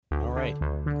right.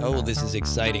 Oh, this is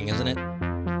exciting, isn't it?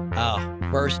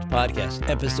 First podcast,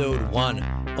 episode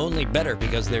 1. Only better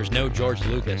because there's no George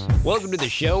Lucas. Welcome to the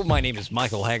show. My name is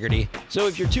Michael Haggerty. So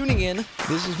if you're tuning in,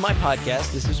 this is my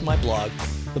podcast. This is my blog,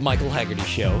 The Michael Haggerty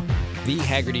Show.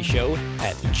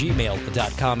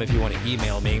 thehaggertyshow@gmail.com if you want to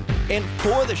email me. And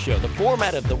for the show, the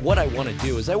format of what I want to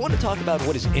do is I want to talk about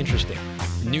what is interesting.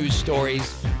 News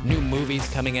stories, new movies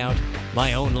coming out,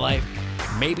 my own life,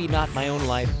 maybe not my own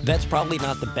life. That's probably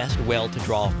not the best well to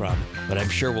draw from, but I'm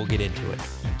sure we'll get into it.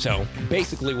 So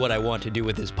basically what I want to do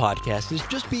with this podcast is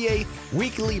just be a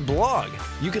weekly blog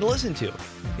you can listen to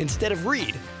instead of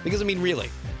read. Because, really,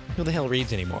 who the hell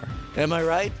reads anymore? Am I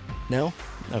right? No?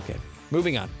 Okay.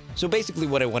 Moving on. So basically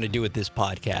what I want to do with this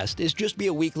podcast is just be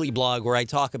a weekly blog where I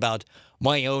talk about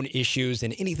my own issues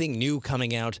and anything new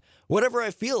coming out, whatever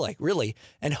I feel like, really.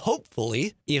 And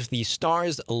hopefully, if the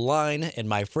stars align and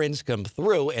my friends come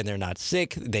through and they're not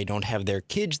sick, they don't have their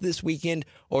kids this weekend,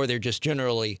 or they're just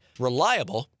generally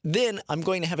reliable, then I'm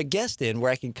going to have a guest in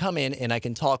where I can come in and I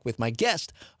can talk with my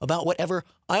guest about whatever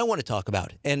I want to talk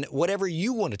about and whatever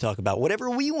you want to talk about, whatever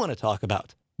we want to talk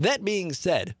about. That being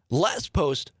said, last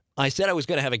post, I said I was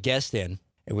going to have a guest in,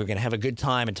 and we were going to have a good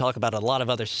time and talk about a lot of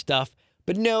other stuff.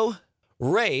 But no,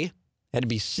 Ray had to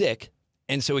be sick,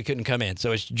 and so he couldn't come in.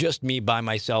 So it's just me by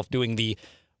myself doing the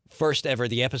first ever,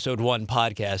 the episode 1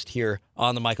 podcast here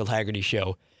on the Michael Haggerty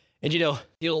Show. And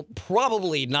he'll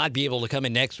probably not be able to come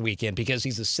in next weekend because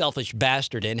he's a selfish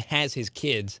bastard and has his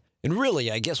kids. And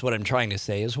really, I guess what I'm trying to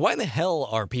say is, why the hell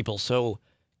are people so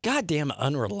goddamn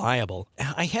unreliable?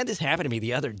 I had this happen to me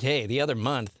the other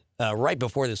month. Right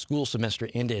before the school semester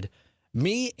ended,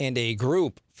 me and a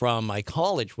group from my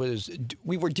college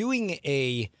we were doing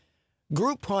a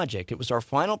group project. It was our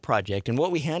final project, and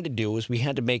what we had to do was we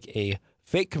had to make a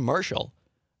fake commercial,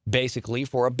 basically,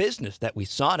 for a business that we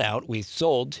sought out. We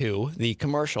sold to the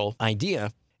commercial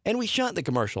idea, and we shot the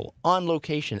commercial on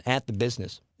location at the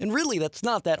business. And really, that's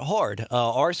not that hard.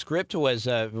 Our script was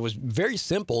very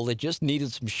simple. It just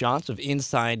needed some shots of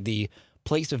inside the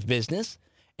place of business,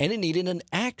 and it needed an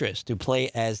actress to play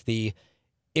as the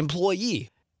employee.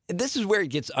 And this is where it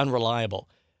gets unreliable.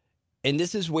 And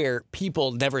this is where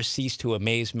people never cease to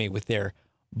amaze me with their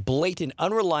blatant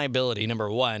unreliability, number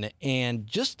one, and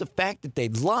just the fact that they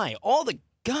lie all the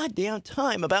goddamn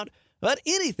time about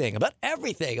anything, about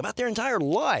everything, about their entire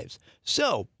lives.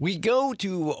 So we go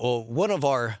to one of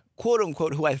our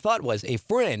quote-unquote, who I thought was a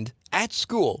friend at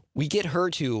school. We get her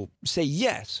to say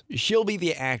yes, she'll be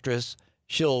the actress.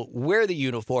 She'll wear the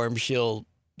uniform. She'll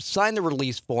sign the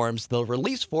release forms. The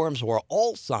release forms were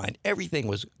all signed. Everything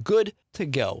was good to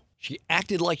go. She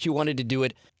acted like she wanted to do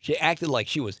it. She acted like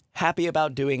she was happy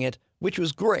about doing it, which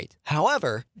was great.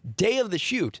 However, day of the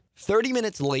shoot, 30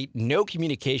 minutes late, no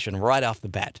communication right off the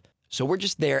bat. So we're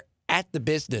just there at the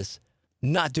business,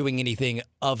 not doing anything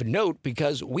of note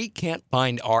because we can't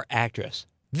find our actress.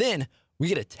 Then we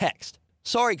get a text.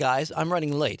 Sorry, guys, I'm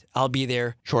running late. I'll be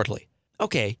there shortly.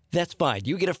 Okay, that's fine.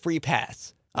 You get a free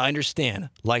pass. I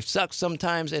understand. Life sucks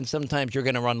sometimes, and sometimes you're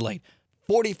going to run late.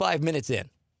 45 minutes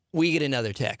in, we get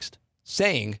another text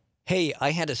saying, hey, I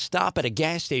had to stop at a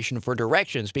gas station for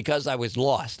directions because I was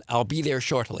lost. I'll be there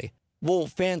shortly. Well,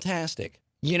 fantastic.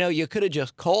 You could have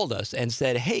just called us and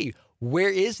said, hey,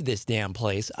 where is this damn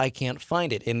place? I can't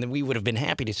find it. And then we would have been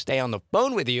happy to stay on the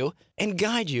phone with you and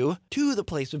guide you to the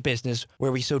place of business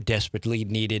where we so desperately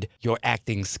needed your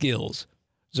acting skills.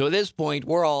 So at this point,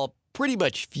 we're all pretty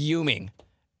much fuming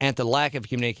at the lack of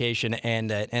communication and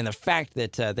the fact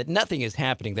that nothing is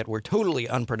happening, that we're totally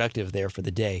unproductive there for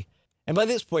the day. And by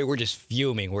this point, we're just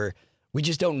fuming. We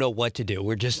just don't know what to do.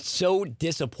 We're just so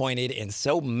disappointed and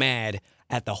so mad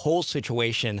at the whole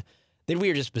situation that we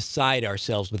are just beside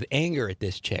ourselves with anger at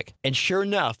this chick. And sure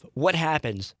enough, what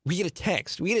happens? We get a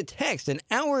text. An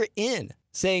hour in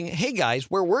saying, hey guys,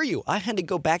 where were you? I had to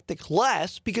go back to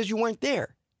class because you weren't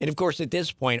there. And of course, at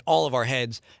this point, all of our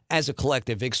heads as a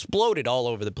collective exploded all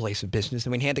over the place of business,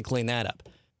 and we had to clean that up.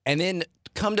 And then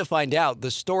come to find out, the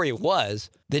story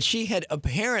was that she had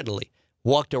apparently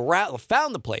walked around,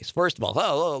 found the place. First of all,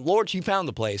 oh Lord, she found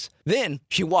the place. Then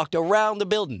she walked around the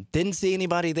building, didn't see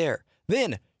anybody there.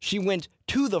 Then she went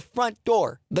to the front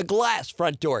door, the glass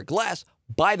front door. Glass,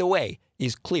 by the way,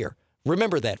 is clear.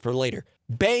 Remember that for later.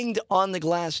 Banged on the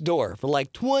glass door for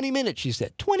like 20 minutes, she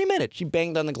said. 20 minutes, she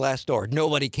banged on the glass door.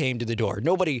 Nobody came to the door.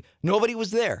 Nobody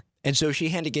was there. And so she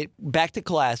had to get back to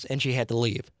class and she had to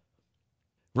leave.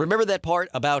 Remember that part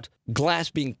about glass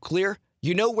being clear?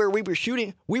 You know where we were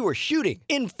shooting? We were shooting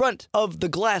in front of the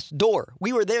glass door.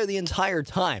 We were there the entire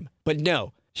time. But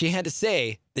no, she had to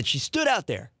say that she stood out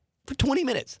there for 20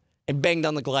 minutes and banged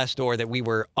on the glass door that we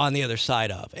were on the other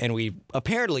side of. And we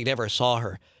apparently never saw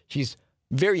her. She's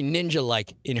very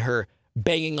ninja-like in her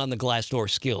banging on the glass door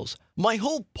skills. My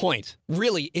whole point,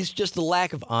 really, is just the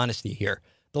lack of honesty here,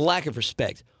 the lack of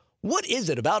respect. What is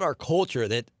it about our culture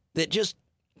that just,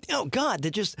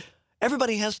 that just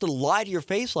everybody has to lie to your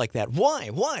face like that? Why?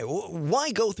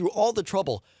 Why go through all the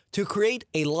trouble to create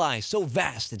a lie so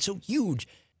vast and so huge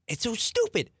and so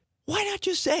stupid? Why not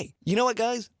just say, you know what,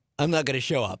 guys? I'm not going to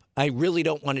show up. I really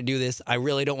don't want to do this. I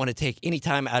really don't want to take any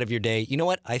time out of your day. You know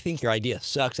what? I think your idea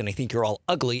sucks, and I think you're all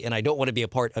ugly, and I don't want to be a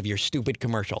part of your stupid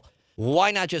commercial.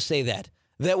 Why not just say that?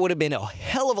 That would have been a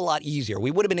hell of a lot easier. We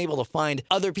would have been able to find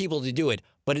other people to do it,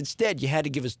 but instead you had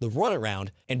to give us the runaround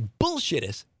and bullshit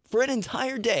us for an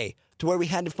entire day to where we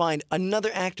had to find another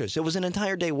actress. It was an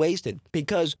entire day wasted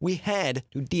because we had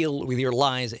to deal with your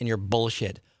lies and your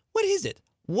bullshit. What is it?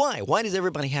 Why? Why does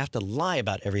everybody have to lie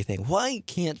about everything? Why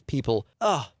can't people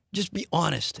just be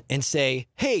honest and say,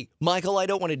 hey, Michael, I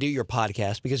don't want to do your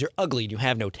podcast because you're ugly and you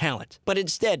have no talent. But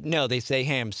instead, no, they say,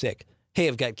 hey, I'm sick. Hey,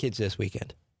 I've got kids this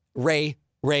weekend. Ray,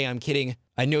 I'm kidding.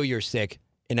 I know you're sick,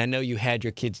 and I know you had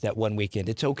your kids that one weekend.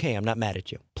 It's okay. I'm not mad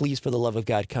at you. Please, for the love of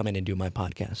God, come in and do my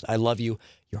podcast. I love you.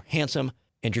 You're handsome,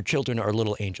 and your children are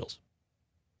little angels.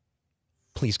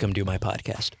 Please come do my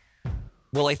podcast.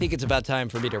 Well, I think it's about time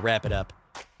for me to wrap it up.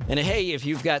 And hey, if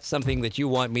you've got something that you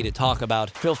want me to talk about,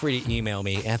 feel free to email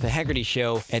me at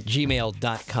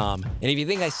thehaggertyshow@gmail.com. And if you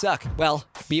think I suck, well,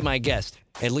 be my guest.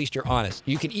 At least you're honest.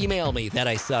 You can email me that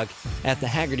I suck at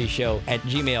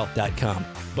thehaggertyshow@gmail.com.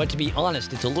 But to be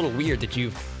honest, it's a little weird that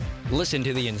you've listened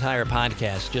to the entire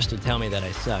podcast just to tell me that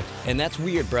I sucked. And that's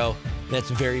weird, bro. That's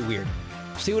very weird.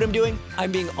 See what I'm doing?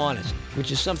 I'm being honest,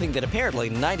 which is something that apparently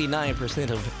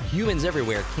 99% of humans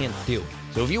everywhere can't do.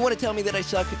 So if you want to tell me that I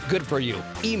suck, good for you.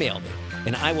 Email me,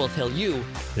 and I will tell you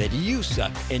that you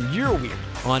suck and you're weird.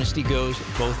 Honesty goes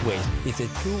both ways. It's a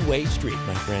two-way street,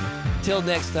 my friend. Till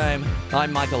next time,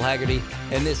 I'm Michael Haggerty,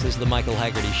 and this is The Michael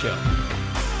Haggerty Show.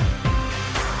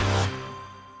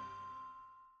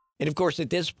 And of course, at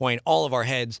this point, all of our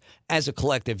heads, as a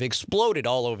collective, exploded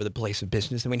all over the place of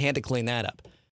business, and we had to clean that up.